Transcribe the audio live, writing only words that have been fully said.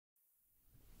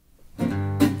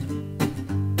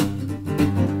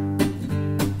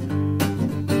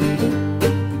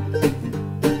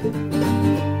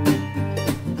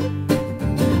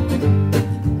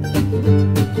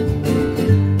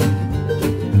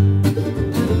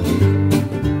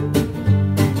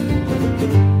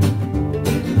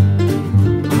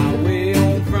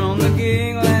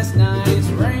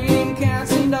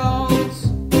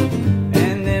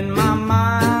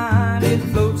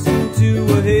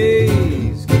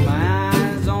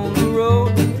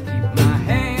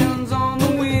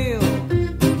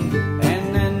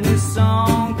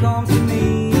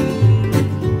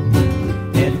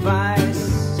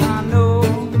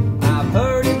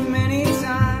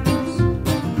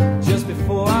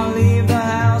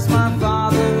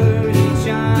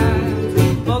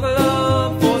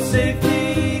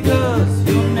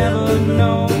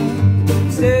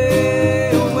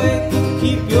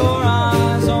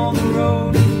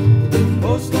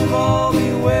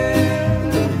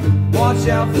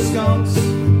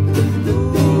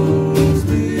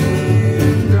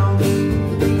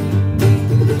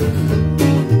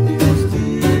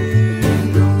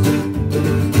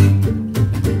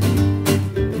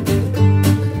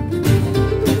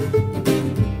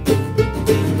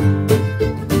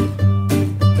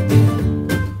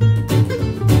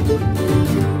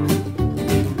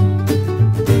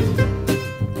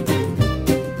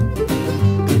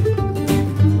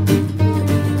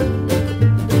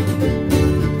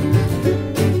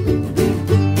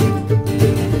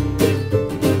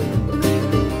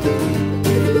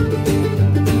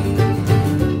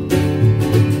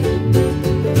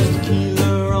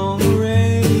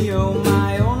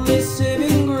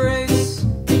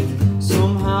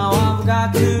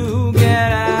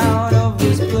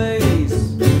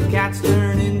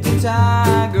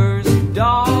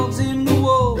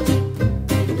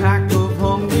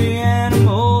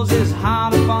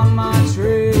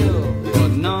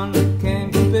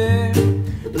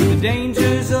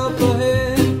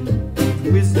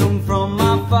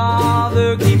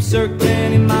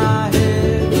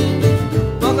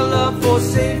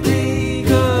safety,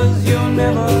 'cause you'll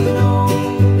never know.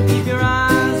 Keep your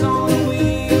eyes on the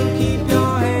wheel, keep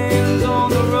your hands on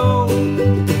the road.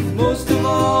 Most of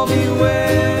all,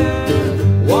 beware,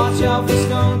 watch out for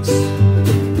skunks.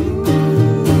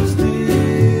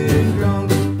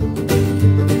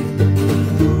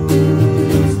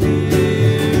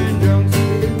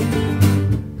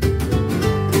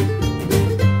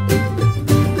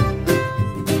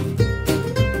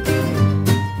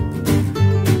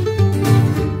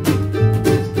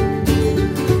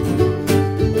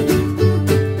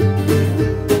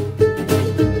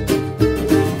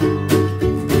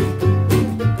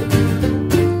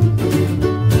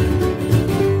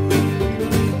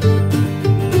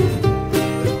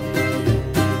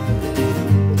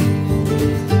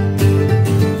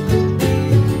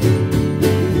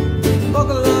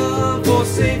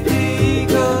 Safety,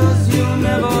 'cause you'll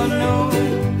never know.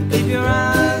 Keep your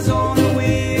eyes on the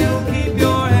wheel, keep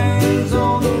your hands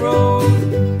on the road.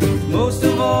 Most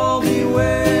of all,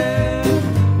 beware,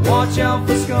 watch out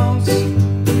for skunks.